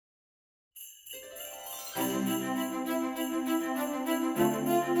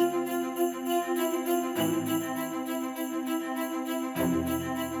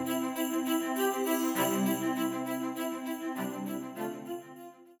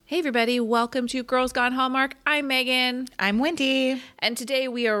Hey everybody, welcome to Girls Gone Hallmark. I'm Megan. I'm Wendy. And today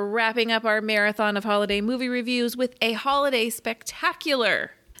we are wrapping up our marathon of holiday movie reviews with a holiday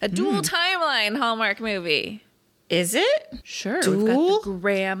spectacular. A dual timeline Hallmark movie. Is it? Sure. Dual? We've got the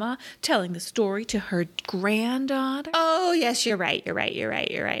grandma telling the story to her granddaughter. Oh, yes, you're right. You're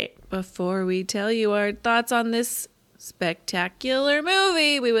right. Before we tell you our thoughts on this spectacular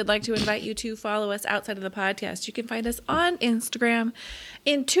movie, we would like to invite you to follow us outside of the podcast. You can find us on Instagram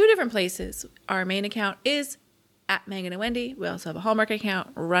in two different places. Our main account is at Megan and Wendy. We also have a Hallmark account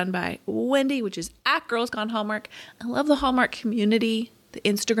run by Wendy, which is at Girls Gone Hallmark. I love the Hallmark community, the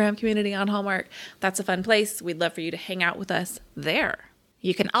Instagram community on Hallmark. That's a fun place. We'd love for you to hang out with us there.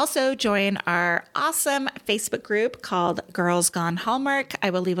 You can also join our awesome Facebook group called Girls Gone Hallmark.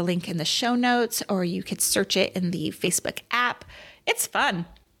 I will leave a link in the show notes, or you could search it in the Facebook app. It's fun.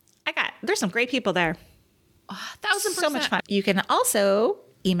 There's some great people there. 1,000%. So much fun. You can also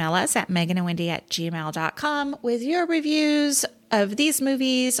email us at meganandwendy@gmail.com with your reviews of these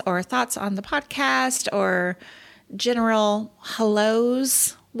movies or thoughts on the podcast or general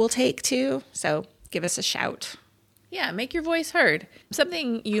hellos we'll take too. So give us a shout. Yeah, make your voice heard.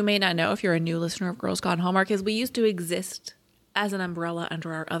 Something you may not know if you're a new listener of Girls Gone Hallmark is we used to exist as an umbrella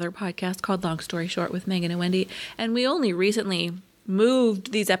under our other podcast called Long Story Short with Megan and Wendy. And we only recently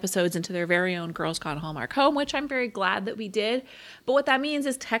moved these episodes into their very own Girls Gone Hallmark home, which I'm very glad that we did. But what that means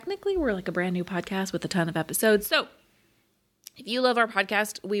is technically we're like a brand new podcast with a ton of episodes. So if you love our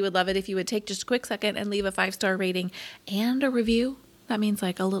podcast, we would love it if you would take just a quick second and leave a 5-star rating and a review. That means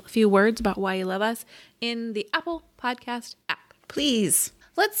like a few words about why you love us in the Apple Podcast app. Please.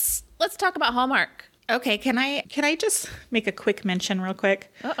 Let's talk about Hallmark. Okay, can I just make a quick mention real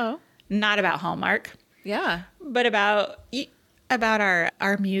quick? Uh-oh. Not about Hallmark. Yeah. But about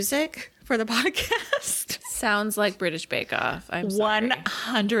our music for the podcast. Sounds like British Bake Off. I'm sorry.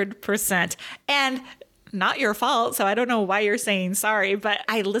 100%. And not your fault, so I don't know why you're saying sorry, but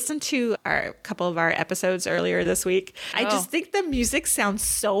I listened to a couple of our episodes earlier this week. I just think the music sounds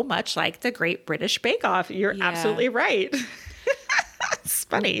so much like the Great British Bake Off. You're absolutely right. It's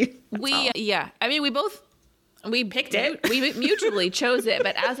funny. We picked it. We mutually chose it,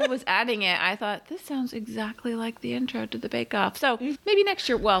 but as I was adding it, I thought, this sounds exactly like the intro to the Bake Off. So maybe next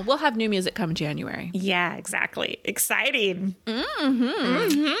year, we'll have new music come January. Yeah, exactly. Exciting.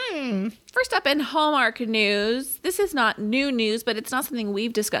 First up in Hallmark news, this is not new news, but it's not something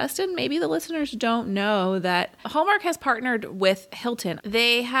we've discussed, and maybe the listeners don't know that Hallmark has partnered with Hilton.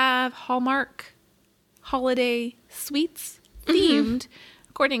 They have Hallmark holiday suites themed,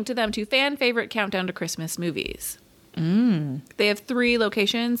 according to them, to fan favorite countdown to Christmas movies. They have 3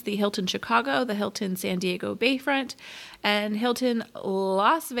 locations: the Hilton Chicago, the Hilton San Diego Bayfront, and Hilton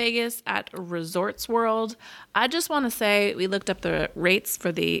Las Vegas at Resorts World. I just want to say we looked up the rates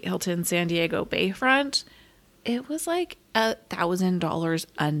for the Hilton San Diego Bayfront. It was like $1,000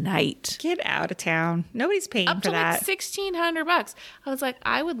 a night. Get out of town. Nobody's paying up for to that. Like $1,600. I was like,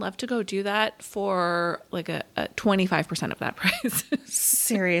 I would love to go do that for like a 25% of that price.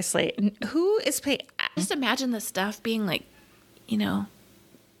 Seriously. Who is paying? Just imagine the stuff being like,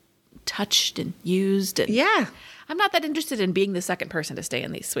 touched and used. And Yeah. I'm not that interested in being the second person to stay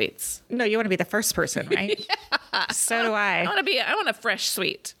in these suites. No, you want to be the first person, right? Yeah. So do I. I want a fresh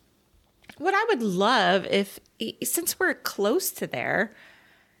suite. What I would love if, since we're close to there,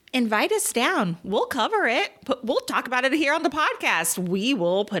 invite us down. We'll cover it. We'll talk about it here on the podcast. We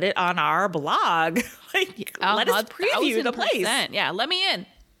will put it on our blog. Let us preview the place. Yeah, let me in.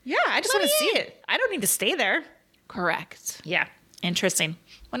 Yeah, I just want to see it. I don't need to stay there. Correct. Yeah, interesting.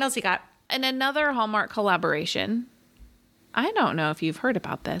 What else you got? And another Hallmark collaboration. I don't know if you've heard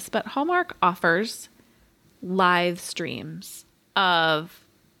about this, but Hallmark offers live streams of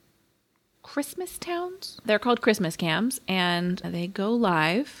Christmas towns. They're called Christmas Cams, and they go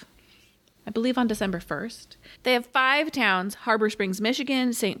live, I believe, on December 1st. They have 5 towns: Harbor Springs,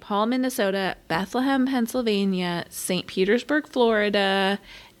 Michigan; St. Paul, Minnesota; Bethlehem, Pennsylvania; St. Petersburg, Florida;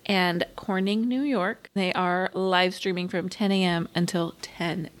 and Corning, New York. They are live streaming from 10 a.m. until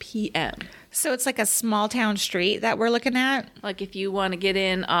 10 p.m. So it's like a small town street that we're looking at? Like if you want to get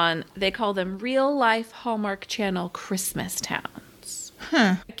in on, they call them real life Hallmark Channel Christmas towns.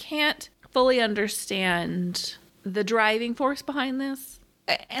 I can't fully understand the driving force behind this.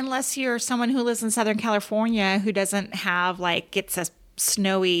 Unless you're someone who lives in Southern California who doesn't have, gets a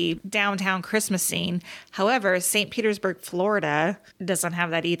snowy downtown Christmas scene. However, St. Petersburg, Florida doesn't have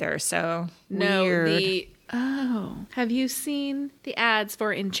that either. So weird. Have you seen the ads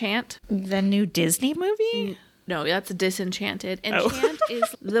for Enchant? The new Disney movie? No, that's Disenchanted. Enchant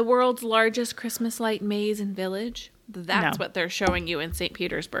is the world's largest Christmas light maze and village. That's No. what they're showing you in St.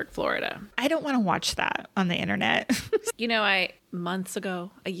 Petersburg, Florida. I don't want to watch that on the internet. You know, months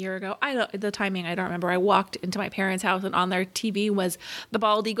ago, a year ago, the timing, I don't remember. I walked into my parents' house and on their TV was the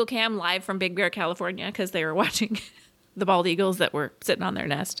Bald Eagle Cam live from Big Bear, California, because they were watching the bald eagles that were sitting on their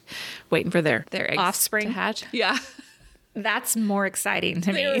nest, waiting for their eggs Offspring? to hatch. Yeah. That's more exciting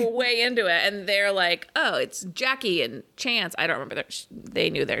to They me. were way into it, and they're like, oh, it's Jackie and Chance. I don't remember they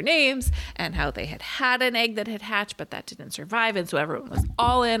knew their names and how they had an egg that had hatched, but that didn't survive, and so everyone was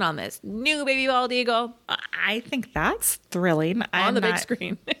all in on this new baby bald eagle I think that's thrilling. on the big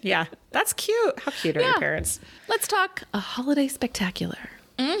screen. Yeah, that's cute. How cute are Yeah. your parents? Let's talk a holiday spectacular.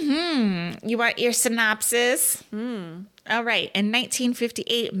 You want your synopsis? All right. In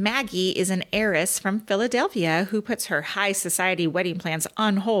 1958, Maggie is an heiress from Philadelphia who puts her high society wedding plans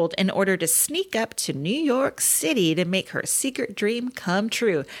on hold in order to sneak up to New York City to make her secret dream come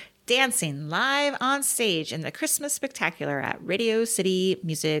true. Dancing live on stage in the Christmas Spectacular at Radio City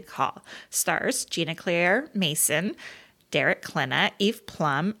Music Hall. Stars Gina Claire Mason, Derek Klena, Eve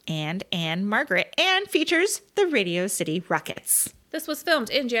Plum, and Anne Margaret, and features the Radio City Rockets. This was filmed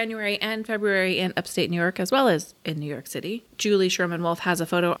in January and February in upstate New York, as well as in New York City. Julie Sherman Wolf has a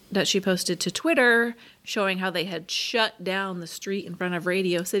photo that she posted to Twitter showing how they had shut down the street in front of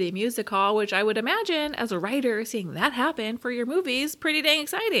Radio City Music Hall, which I would imagine, as a writer, seeing that happen for your movies, pretty dang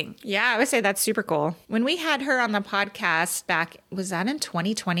exciting. Yeah, I would say that's super cool. When we had her on the podcast back, was that in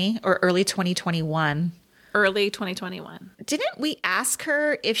 2020 or early 2021? Early 2021. Didn't we ask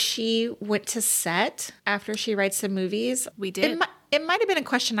her if she went to set after she writes the movies? We did. It might have been a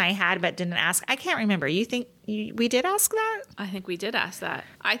question I had but didn't ask. I can't remember. You think we did ask that? I think we did ask that.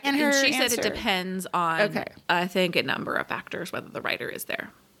 I think And her she said answer. it depends on, Okay. I think, a number of factors, whether the writer is there.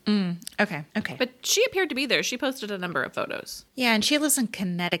 Okay. But she appeared to be there. She posted a number of photos. Yeah, and she lives in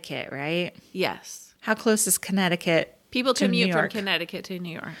Connecticut, right? Yes. How close is Connecticut? People to New commute from York? Connecticut to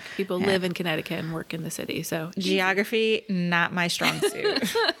New York. People live in Connecticut and work in the city. So Geography, not my strong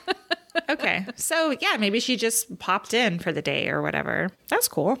suit. Okay. So, yeah, maybe she just popped in for the day or whatever. That's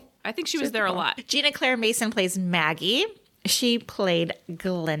cool. I think she was there a lot. Gina Claire Mason plays Maggie. She played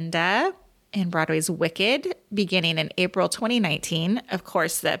Glinda in Broadway's Wicked beginning in April 2019. Of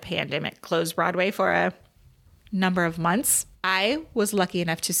course, the pandemic closed Broadway for a number of months. I was lucky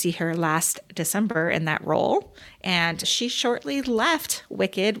enough to see her last December in that role, and she shortly left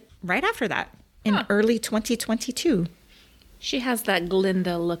Wicked right after that in early 2022. She has that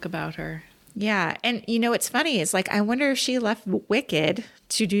Glinda look about her. Yeah, and you know what's funny is like I wonder if she left Wicked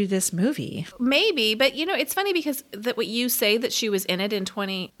to do this movie. Maybe, but you know, it's funny because that what you say that she was in it in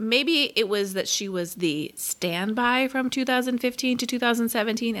 20, maybe it was that she was the standby from 2015 to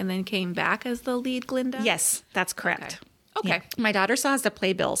 2017 and then came back as the lead Glinda. Yes, that's correct. Okay. Yeah. My daughter still has the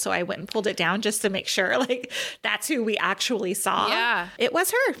playbill, so I went and pulled it down just to make sure like that's who we actually saw. Yeah. It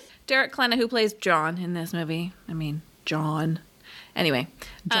was her. Derek Klena, who plays John in this movie. I mean, John. Anyway,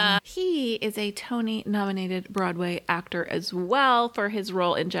 he is a Tony-nominated Broadway actor as well for his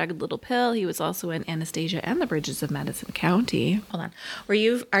role in Jagged Little Pill. He was also in Anastasia and the Bridges of Madison County. Hold on.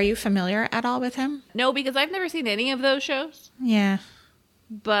 Are you familiar at all with him? No, because I've never seen any of those shows. Yeah.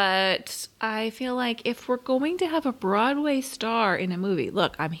 But I feel like if we're going to have a Broadway star in a movie,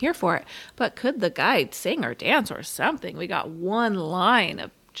 look, I'm here for it. But could the guy sing or dance or something? We got one line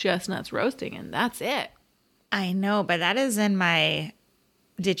of chestnuts roasting and that's it. I know, but that is in my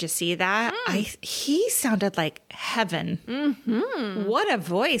Did you see that? He sounded like heaven. Mm-hmm. What a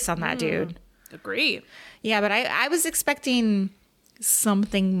voice on that dude. Agree. Yeah, but I was expecting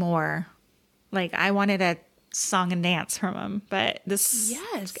something more. Like I wanted a song and dance from him, but this,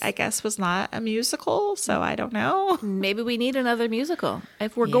 Yes. I guess, was not a musical, so I don't know. Maybe we need another musical.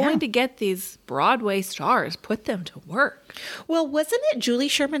 If we're going to get these Broadway stars, put them to work. Well, wasn't it Julie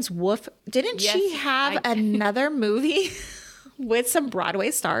Sherman's Wolf? Didn't she Yes, have I- another movie with some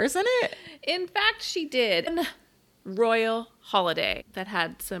Broadway stars in it? In fact, she did. Royal Holiday that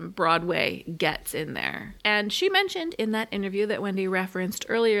had some Broadway gets in there. And she mentioned in that interview that Wendy referenced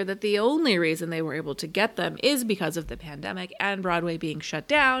earlier that the only reason they were able to get them is because of the pandemic and Broadway being shut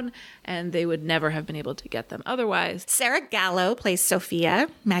down, and they would never have been able to get them otherwise. Sarah Gallo plays Sophia,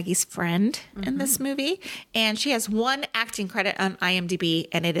 Maggie's friend in this movie, and she has one acting credit on IMDb,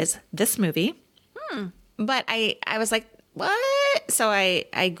 and it is this movie. But I was like, what? So I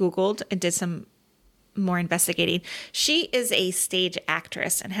Googled and did some more investigating. She is a stage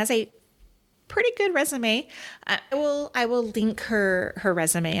actress and has a pretty good resume. I will link her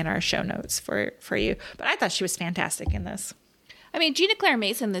resume in our show notes for you. But I thought she was fantastic in this. I mean, Gina Claire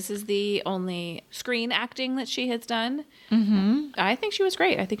Mason, this is the only screen acting that she has done. Mm-hmm. I think she was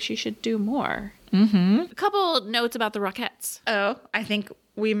great. I think she should do more. A couple notes about the Rockettes. Oh, I think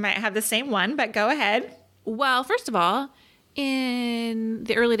we might have the same one, but go ahead. Well, first of all, in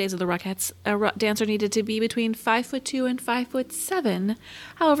the early days of the Rockettes, a dancer needed to be between 5'2" and 5'7".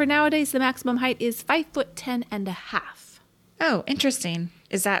 However, nowadays the maximum height is 5'10" and a half. Oh, interesting.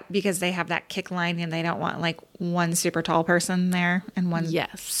 Is that because they have that kick line and they don't want like one super tall person there and one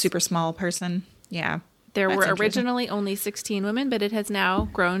super small person? Yeah. There were originally only 16 women, but it has now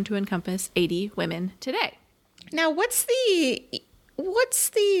grown to encompass 80 women today. Now, what's the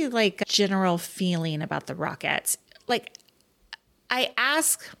like general feeling about the Rockettes? Like, I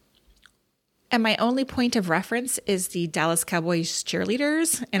ask, and my only point of reference is the Dallas Cowboys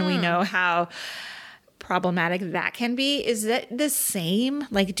cheerleaders, and we know how problematic that can be. Is that the same?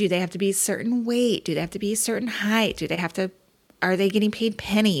 Like, do they have to be a certain weight? Do they have to be a certain height? Are they getting paid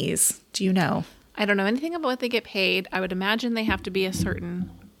pennies? Do you know? I don't know anything about what they get paid. I would imagine they have to be a certain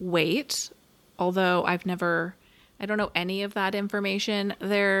weight, although I don't know any of that information.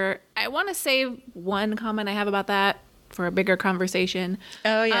 I want to save one comment I have about that for a bigger conversation.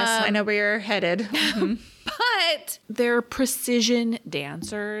 Oh, yes. I know where you're headed. But they're precision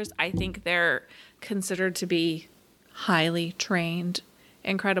dancers. I think they're considered to be highly trained,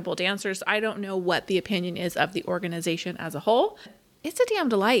 incredible dancers. I don't know what the opinion is of the organization as a whole. It's a damn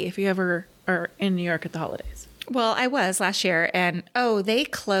delight if you ever are in New York at the holidays. Well, I was last year, and they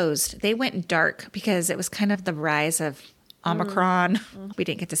closed. They went dark because it was kind of the rise of Omicron. We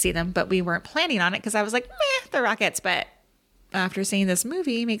didn't get to see them, but we weren't planning on it because I was like, meh, the Rockettes. But after seeing this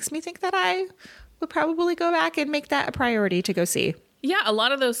movie, makes me think that I would probably go back and make that a priority to go see. Yeah, a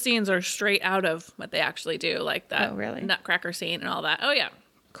lot of those scenes are straight out of what they actually do, like that Nutcracker scene and all that. Oh, yeah.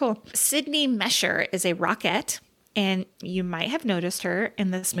 Cool. Sydney Mesher is a Rockette, and you might have noticed her in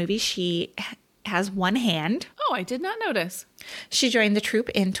this movie. She has one hand. Oh, I did not notice. She joined the troupe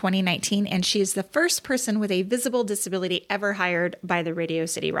in 2019, and she is the first person with a visible disability ever hired by the Radio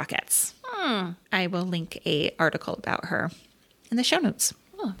City Rockettes. I will link an article about her in the show notes.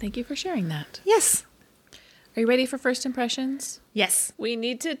 Oh, thank you for sharing that. Yes. Are you ready for first impressions? Yes. We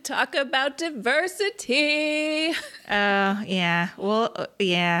need to talk about diversity. Yeah. Well,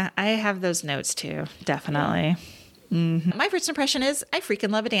 yeah, I have those notes too. Definitely. Mm-hmm. My first impression is I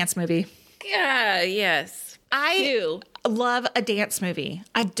freaking love a dance movie. Yeah, yes. I love a dance movie.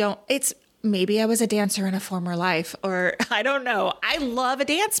 Maybe I was a dancer in a former life, or I don't know. I love a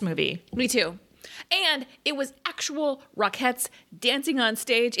dance movie. Me too. And it was actual Rockettes dancing on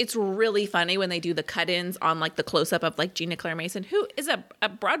stage. It's really funny when they do the cut-ins on like the close-up of like Gina Claire Mason, who is a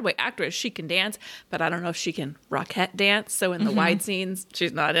Broadway actress. She can dance, but I don't know if she can Rockette dance. So in the wide scenes,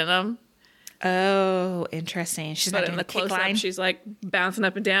 she's not in them. Oh, interesting. She's not doing the close-up. She's like bouncing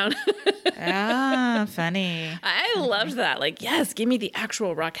up and down. Funny. I loved that. Like, yes, give me the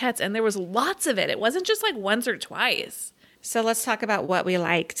actual Rockettes. And there was lots of it. It wasn't just like once or twice. So let's talk about what we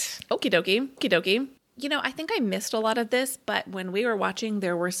liked. Okie dokie. Okie dokie. You know, I think I missed a lot of this, but when we were watching,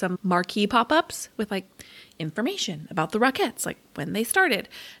 there were some marquee pop-ups with like information about the Rockettes, like when they started.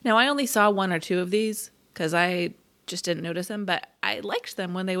 Now, I only saw one or two of these because I just didn't notice them, but I liked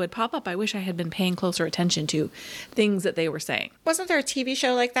them when they would pop up. I wish I had been paying closer attention to things that they were saying. Wasn't there a TV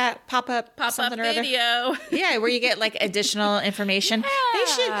show like that? Pop-up video. Yeah, where you get like additional information.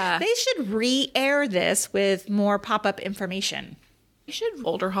 Yeah. They should re-air this with more pop-up information. You should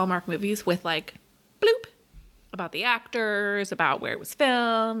older Hallmark movies with like bloop about the actors, about where it was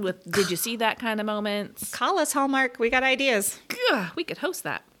filmed, with did you see that kind of moments. Call us, Hallmark. We got ideas. Ugh, we could host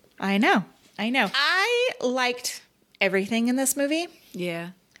that. I know. I liked everything in this movie. Yeah.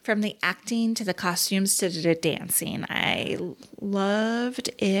 From the acting to the costumes to the dancing. I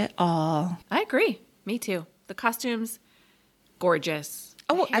loved it all. I agree. Me too. The costumes, gorgeous.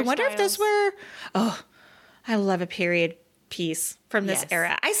 Oh, I wonder if those were... Oh, I love a period piece from this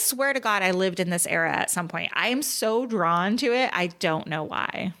era. I swear to God, I lived in this era at some point. I am so drawn to it. I don't know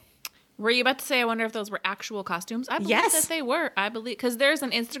why. Were you about to say, I wonder if those were actual costumes? I believe that they were. I believe, because there's an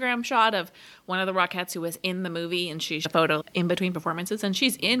Instagram shot of one of the Rockettes who was in the movie, and she's a photo in between performances, and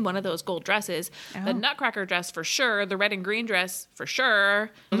she's in one of those gold dresses. Oh. The Nutcracker dress for sure, the red and green dress for sure.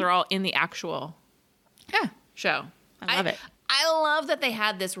 Those are all in the actual show. I love it. I love that they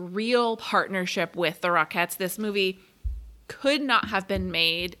had this real partnership with the Rockettes. This movie could not have been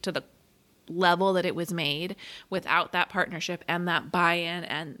made to the level that it was made without that partnership and that buy-in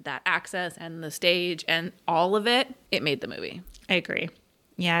and that access and the stage and all of it. It made the movie. I agree.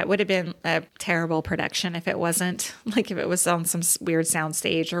 Yeah, it would have been a terrible production if it wasn't, like if it was on some weird sound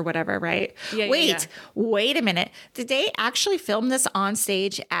stage or whatever, right? Yeah, Wait a minute. Did they actually film this on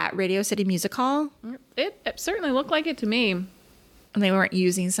stage at Radio City Music Hall? It certainly looked like it to me. And they weren't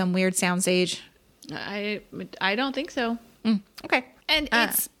using some weird sound stage I don't think so. Okay. And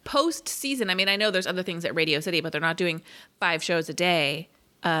it's post-season. I mean, I know there's other things at Radio City, but they're not doing 5 shows a day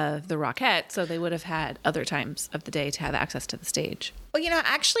of the Rockettes, so they would have had other times of the day to have access to the stage. Well, I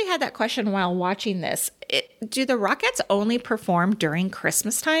actually had that question while watching this. Do the Rockettes only perform during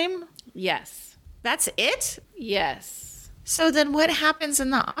Christmas time? Yes. That's it? Yes. So then what happens in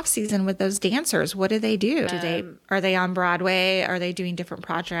the off season with those dancers? What do? Are they on Broadway? Are they doing different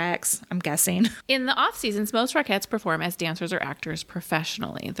projects? I'm guessing. In the off seasons, most Rockettes perform as dancers or actors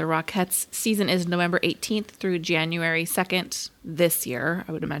professionally. The Rockettes season is November 18th through January 2nd this year.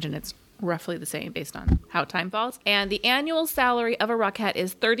 I would imagine it's roughly the same based on how time falls. And the annual salary of a Rockette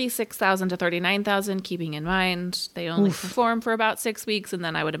is $36,000 to $39,000, keeping in mind they only perform for about 6 weeks, and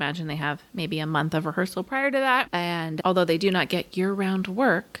then I would imagine they have maybe a month of rehearsal prior to that. And although they do not get year-round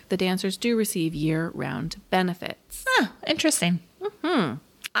work, the dancers do receive year-round benefits. Interesting.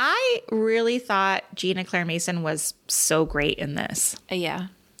 I really thought Gina Claire Mason was so great in this. Yeah.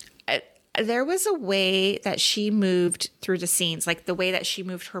 There was a way that she moved through the scenes, like the way that she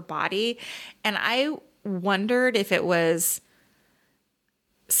moved her body. And I wondered if it was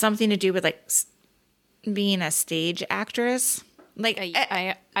something to do with like being a stage actress. Like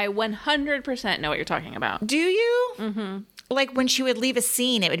I 100% know what you're talking about. Do you? Mm-hmm. Like when she would leave a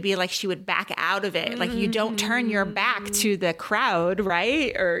scene, it would be like she would back out of it. Like you don't turn your back to the crowd,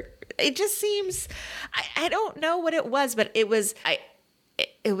 right? Or it just seems, I don't know what it was, but it was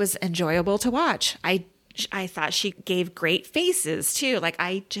enjoyable to watch. I thought she gave great faces too. Like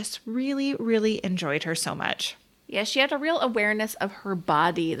I just really, really enjoyed her so much. Yeah, she had a real awareness of her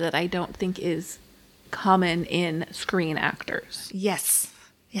body that I don't think is common in screen actors. Yes.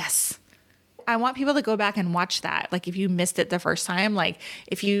 Yes. I want people to go back and watch that. Like if you missed it the first time, like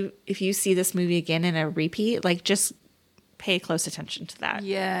if you see this movie again in a repeat, like just pay close attention to that.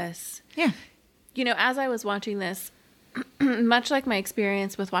 Yes. Yeah. As I was watching this, much like my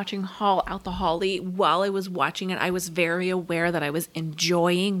experience with watching Hall Out the Holly, while I was watching it, I was very aware that I was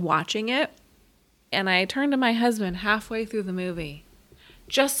enjoying watching it. And I turned to my husband halfway through the movie,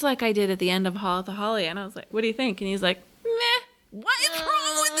 just like I did at the end of Hall Out the Holly. And I was like, what do you think? And he's like, meh, what is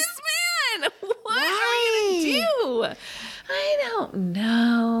wrong with this man? What are we going to do? I don't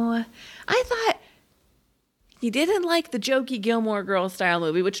know. I thought he didn't like the jokey Gilmore Girls style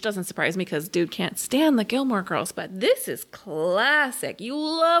movie, which doesn't surprise me because dude can't stand the Gilmore Girls. But this is classic. You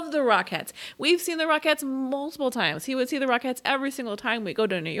love the Rockettes. We've seen the Rockettes multiple times. He would see the Rockettes every single time we go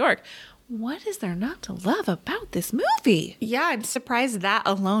to New York. What is there not to love about this movie? Yeah, I'm surprised that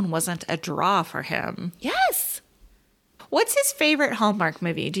alone wasn't a draw for him. Yes. What's his favorite Hallmark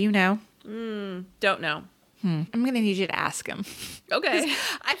movie? Do you know? Don't know. I'm going to need you to ask him. Okay.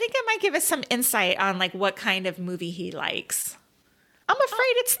 I think it might give us some insight on like what kind of movie he likes. I'm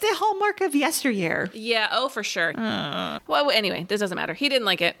afraid it's the Hallmark of yesteryear. Yeah, oh, for sure. Well, anyway, this doesn't matter. He didn't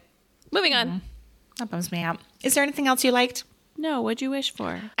like it. Moving on. That bums me out. Is there anything else you liked? No, what'd you wish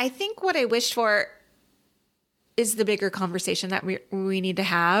for? I think what I wished for is the bigger conversation that we need to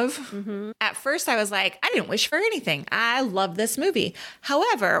have. Mm-hmm. At first, I was like, I didn't wish for anything. I love this movie.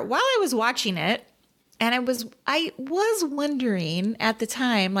 However, while I was watching it, and I was wondering at the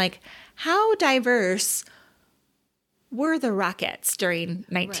time, like, how diverse were the Rockettes during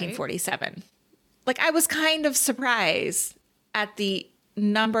 1947? Right. Like, I was kind of surprised at the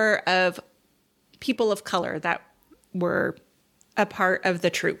number of people of color that were a part of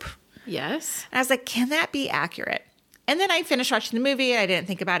the troupe. Yes. And I was like, can that be accurate? And then I finished watching the movie, and I didn't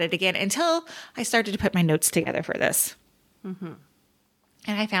think about it again until I started to put my notes together for this. Mm-hmm.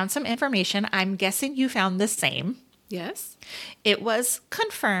 And I found some information. I'm guessing you found the same. Yes. It was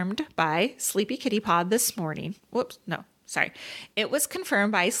confirmed by Sleepy Kitty Paw this morning. Whoops, no, sorry. It was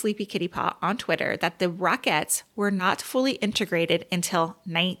confirmed by Sleepy Kitty Paw on Twitter that the Rockettes were not fully integrated until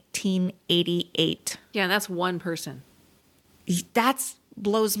 1988. Yeah, and that's one person. That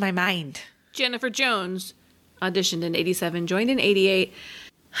blows my mind. Jennifer Jones auditioned in 87, joined in 88.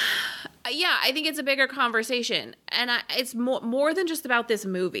 Yeah, I think it's a bigger conversation. And it's more than just about this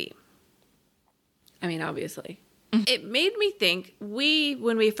movie. I mean, obviously. Mm-hmm. It made me think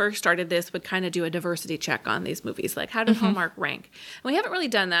when we first started this, would kind of do a diversity check on these movies. Like, how did Hallmark rank? And we haven't really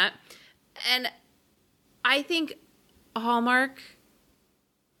done that. And I think Hallmark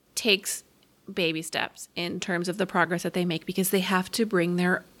takes baby steps in terms of the progress that they make because they have to bring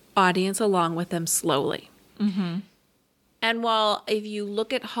their audience along with them slowly. Mm-hmm. And while if you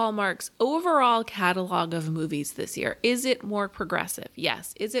look at Hallmark's overall catalog of movies this year, is it more progressive?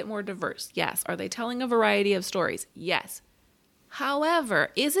 Yes. Is it more diverse? Yes. Are they telling a variety of stories? Yes. However,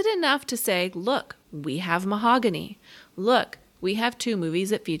 is it enough to say, look, we have Mahogany. Look, We have 2 movies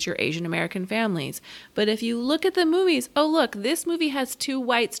that feature Asian American families. But if you look at the movies, oh, look, this movie has 2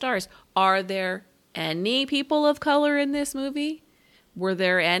 white stars. Are there any people of color in this movie? Were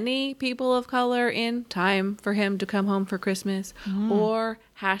there any people of color in Time for Him to Come Home for Christmas or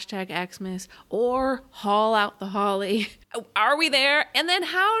 #Xmas or Haul Out the Holly? Are we there? And then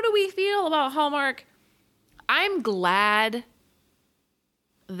how do we feel about Hallmark? I'm glad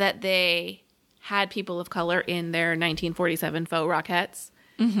that they had people of color in their 1947 faux Rockettes.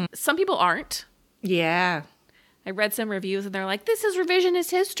 Some people aren't. Yeah. I read some reviews and they're like, this is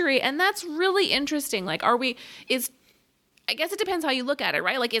revisionist history. And that's really interesting. Like, I guess it depends how you look at it,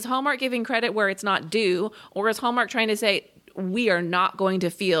 right? Like, is Hallmark giving credit where it's not due? Or is Hallmark trying to say, we are not going to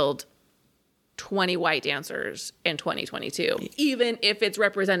field 20 white dancers in 2022, even if it's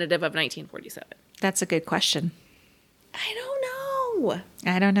representative of 1947? That's a good question. I don't know.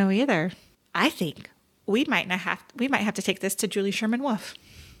 I don't know either. I think we might have to take this to Julie Sherman Wolf.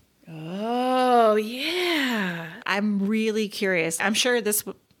 Oh, yeah. I'm really curious. I'm sure this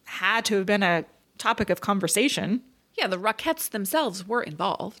had to have been a topic of conversation. Yeah, the Rockettes themselves were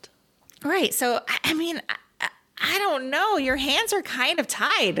involved. Right. So, I mean, I don't know. Your hands are kind of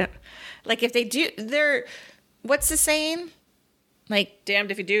tied. Like, if they do, what's the saying? Like,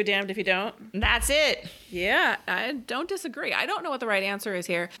 damned if you do, damned if you don't. That's it. Yeah, I don't disagree. I don't know what the right answer is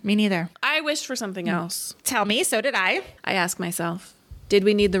here. Me neither. I wished for something else. Tell me, so did I. I ask myself, did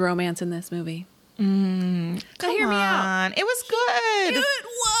we need the romance in this movie? Come hear me out. on. It was good. It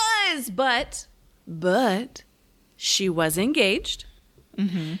was, but she was engaged.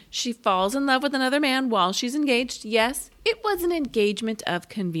 She falls in love with another man while she's engaged. Yes, it was an engagement of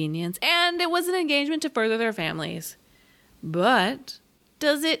convenience, and it was an engagement to further their families. But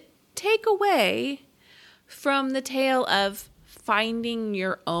does it take away from the tale of finding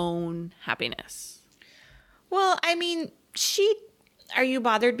your own happiness? Well, I mean, are you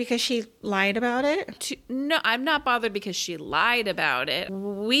bothered because she lied about it? No, I'm not bothered because she lied about it.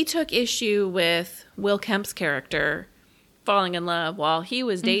 We took issue with Will Kemp's character falling in love while he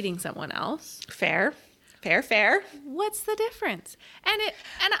was dating someone else. Fair. What's the difference?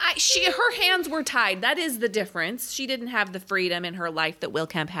 Her hands were tied. That is the difference. She didn't have the freedom in her life that Will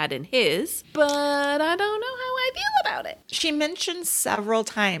Kemp had in his. But I don't know how I feel about it. She mentioned several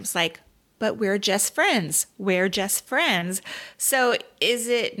times, like, but we're just friends. We're just friends. So is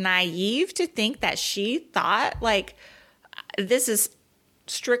it naive to think that she thought, like, this is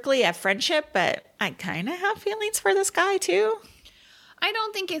strictly a friendship, but I kind of have feelings for this guy too? I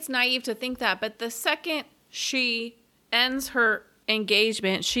don't think it's naive to think that, but the second she ends her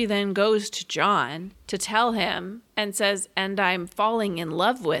engagement, she then goes to John to tell him and says, and I'm falling in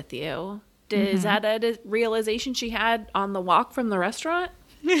love with you. Is that a realization she had on the walk from the restaurant?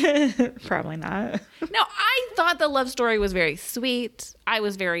 Probably not. No, I thought the love story was very sweet. I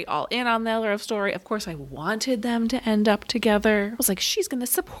was very all in on the love story. Of course, I wanted them to end up together. I was like, she's going to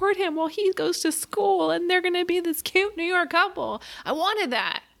support him while he goes to school and they're going to be this cute New York couple. I wanted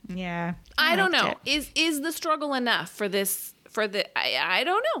that. Yeah. I don't know. Is the struggle enough for this? I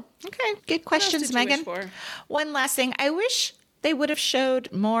don't know. Okay. Good questions, Megan. One last thing. I wish they would have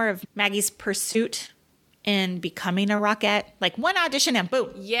showed more of Maggie's pursuit in becoming a Rockette. Like, one audition and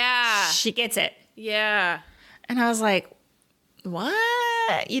boom. Yeah. She gets it. Yeah. And I was like,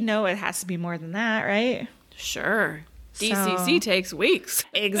 what? You know, it has to be more than that, right? Sure. DCC takes weeks.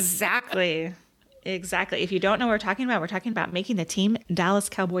 Exactly. Exactly. If you don't know what we're talking about making the team Dallas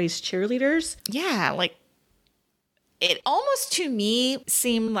Cowboys cheerleaders. Yeah, like, it almost to me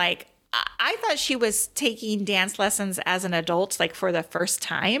seemed like I thought she was taking dance lessons as an adult, like, for the first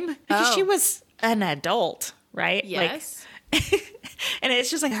time. Because she was an adult, right? Yes. Like, and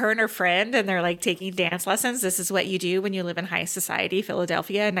it's just like her and her friend, and they're like taking dance lessons. This is what you do when you live in high society,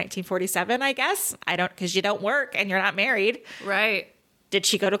 Philadelphia in 1947, I guess. Because you don't work and you're not married. Right. Did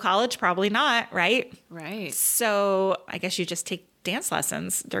she go to college? Probably not, right? Right. So I guess you just take dance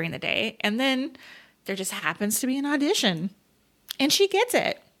lessons during the day, and then there just happens to be an audition, and she gets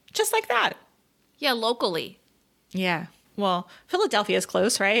it just like that. Yeah, locally. Yeah. Well, Philadelphia is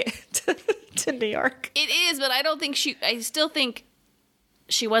close, right? to New York. It is, but I still think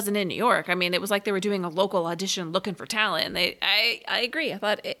she wasn't in New York. I mean, it was like they were doing a local audition looking for talent. I agree.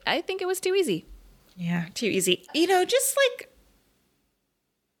 I think it was too easy. Yeah, too easy. You know, just like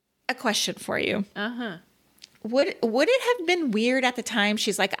a question for you. Uh-huh. Would it have been weird at the time?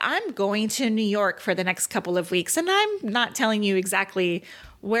 She's like, I'm going to New York for the next couple of weeks, and I'm not telling you exactly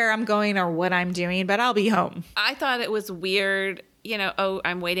where I'm going or what I'm doing, but I'll be home. I thought it was weird,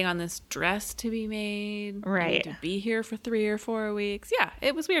 I'm waiting on this dress to be made. Right. I need to be here for 3 or 4 weeks. Yeah,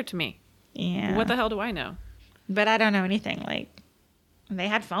 it was weird to me. Yeah. What the hell do I know? But I don't know anything. Like, they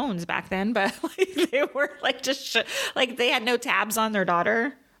had phones back then, but like they were like just like they had no tabs on their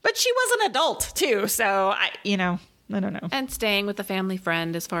daughter. But she was an adult too, so I don't know. And staying with a family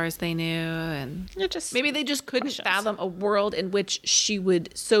friend as far as they knew, and maybe they just couldn't fathom a world in which she would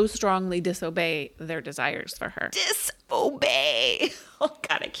so strongly disobey their desires for her. Disobey. Oh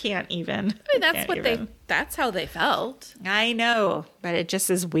God, I can't even. I mean, that's how they felt. I know, but it just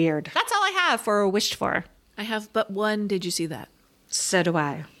is weird. That's all I have for wished for. I have but one. Did you see that? So do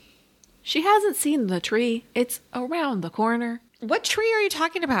I. She hasn't seen the tree. It's around the corner. What tree are you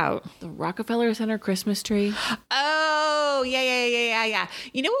talking about? The Rockefeller Center Christmas tree. Oh, yeah.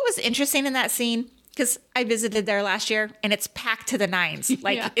 You know what was interesting in that scene? Because I visited there last year, and it's packed to the nines.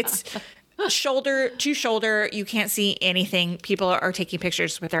 Like, it's shoulder to shoulder. You can't see anything. People are taking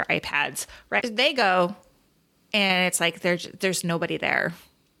pictures with their iPads. Right? They go, and it's like there's nobody there.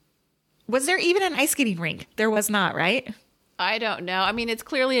 Was there even an ice skating rink? There was not, right? I don't know. I mean, it's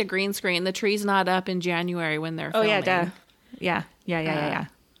clearly a green screen. The tree's not up in January when they're filming. Oh, yeah, duh. Yeah.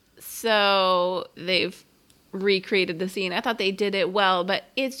 So they've recreated the scene. I thought they did it well, but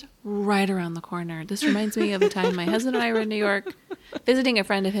it's right around the corner. This reminds me of a time my husband and I were in New York visiting a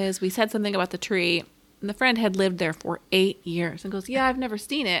friend of his. We said something about the tree, and the friend had lived there for 8 years and goes, "Yeah, I've never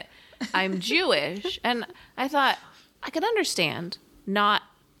seen it. I'm Jewish." And I thought I could understand not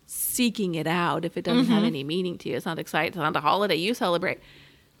seeking it out if it doesn't have any meaning to you. It's not exciting. It's not a holiday you celebrate.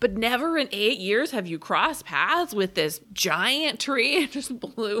 But never in 8 years have you crossed paths with this giant tree. It just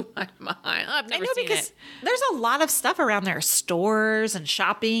blew my mind. I've never seen it. There's a lot of stuff around there. Stores and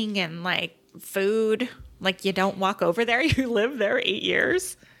shopping and like food. Like you don't walk over there. You live there 8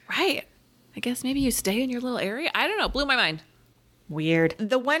 years. Right. I guess maybe you stay in your little area. I don't know. Blew my mind. Weird.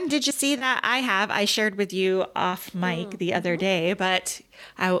 The one, did you see that I shared with you off mic the other day, but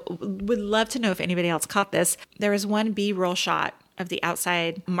I would love to know if anybody else caught this. There was one B-roll shot of the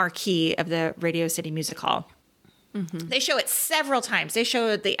outside marquee of the Radio City Music Hall. Mm-hmm. They show it several times. They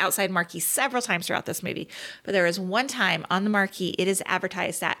show the outside marquee several times throughout this movie. But there is one time on the marquee, it is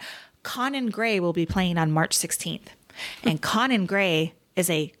advertised that Conan Gray will be playing on March 16th. And Conan Gray is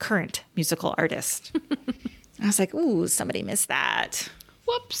a current musical artist. I was like, ooh, somebody missed that.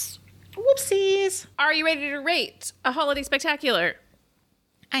 Whoops. Whoopsies. Are you ready to rate A Holiday Spectacular?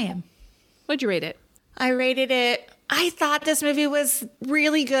 I am. What'd you rate it? I rated it. I thought this movie was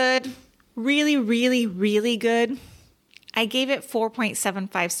really good. Really, really, really good. I gave it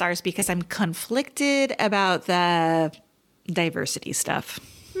 4.75 stars because I'm conflicted about the diversity stuff.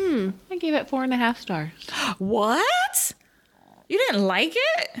 I gave it 4.5 stars. What? You didn't like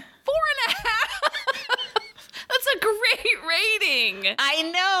it? 4.5? That's a great rating. I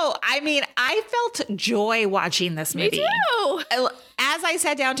know. I mean, I felt joy watching this movie. Me too. As I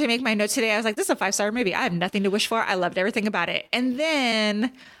sat down to make my notes today, I was like, this is a 5-star movie. I have nothing to wish for. I loved everything about it. And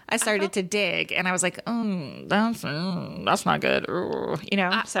then I started to dig, and I was like, that's not good.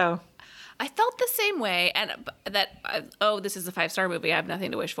 So I felt the same way, and this is a 5-star movie. I have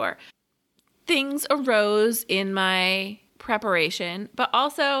nothing to wish for. Things arose in my preparation, but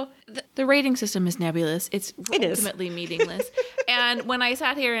also the rating system is nebulous. It's ultimately meaningless. And when I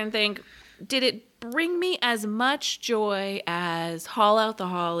sat here and think, did it bring me as much joy as Haul Out the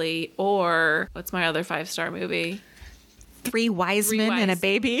Holly or what's my other 5-star movie? Three wise men and a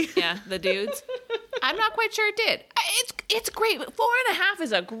baby. Yeah, The Dudes. I'm not quite sure it did. It's great. 4.5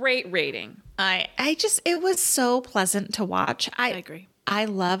 is a great rating. It was so pleasant to watch. I agree. I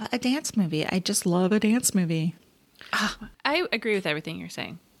love a dance movie. I just love a dance movie. I agree with everything you're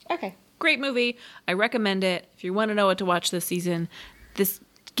saying. Okay. Great movie. I recommend it. If you want to know what to watch this season, this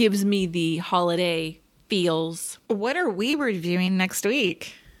gives me the holiday feels. What are we reviewing next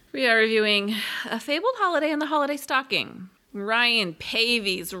week? We are reviewing A Fabled Holiday and the Holiday Stocking. Ryan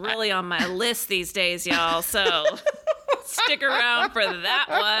Paevey's really on my list these days, y'all. So stick around for that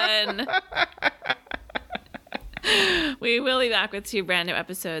one. We will be back with 2 brand new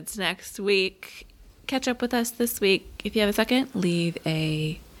episodes next week. Catch up with us this week. If you have a second, leave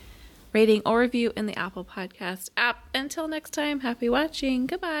a rating or review in the Apple Podcast app. Until next time, happy watching.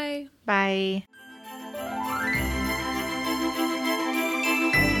 Goodbye. Bye.